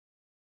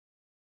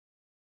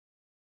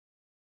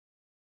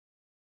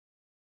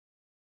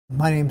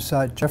My name's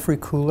Jeffrey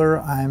Kuller.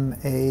 I'm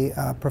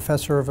a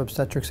professor of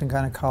obstetrics and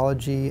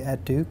gynecology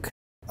at Duke.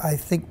 I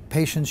think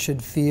patients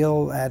should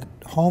feel at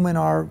home in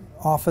our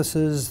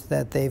offices,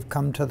 that they've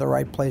come to the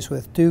right place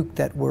with Duke,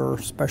 that we're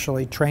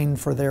specially trained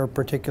for their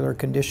particular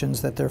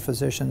conditions that their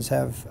physicians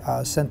have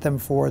sent them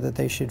for, that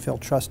they should feel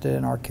trusted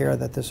in our care,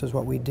 that this is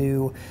what we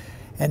do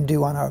and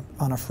do on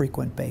a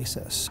frequent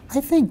basis.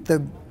 I think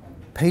the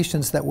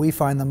patients that we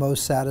find the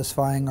most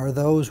satisfying are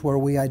those where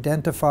we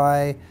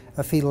identify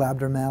a fetal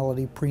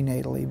abnormality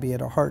prenatally, be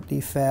it a heart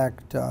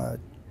defect,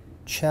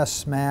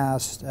 chest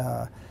mass,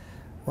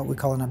 what we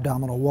call an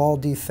abdominal wall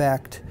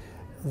defect,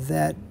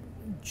 that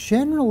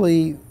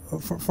generally,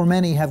 for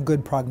many, have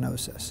good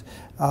prognoses,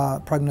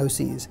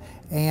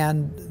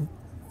 and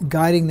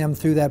guiding them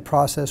through that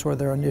process where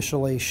they're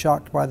initially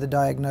shocked by the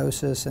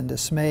diagnosis and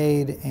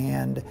dismayed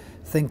and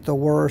think the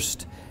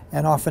worst,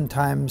 and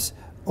oftentimes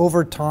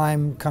over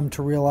time come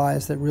to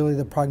realize that really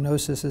the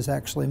prognosis is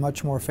actually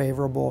much more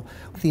favorable.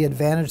 The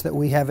advantage that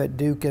we have at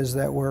Duke is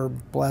that we're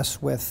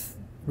blessed with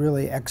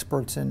really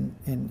experts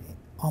in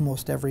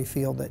almost every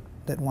field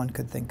that one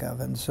could think of.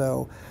 And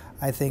so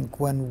I think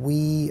when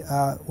we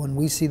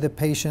see the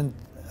patient,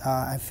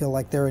 I feel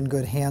like they're in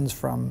good hands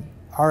from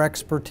our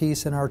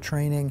expertise and our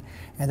training.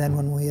 And then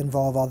when we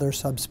involve other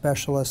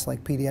subspecialists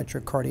like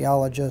pediatric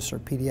cardiologists or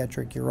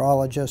pediatric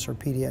urologists or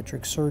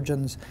pediatric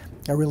surgeons,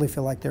 I really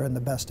feel like they're in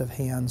the best of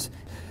hands.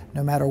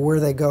 No matter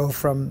where they go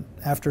from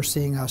after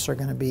seeing us, are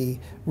going to be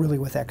really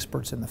with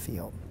experts in the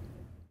field.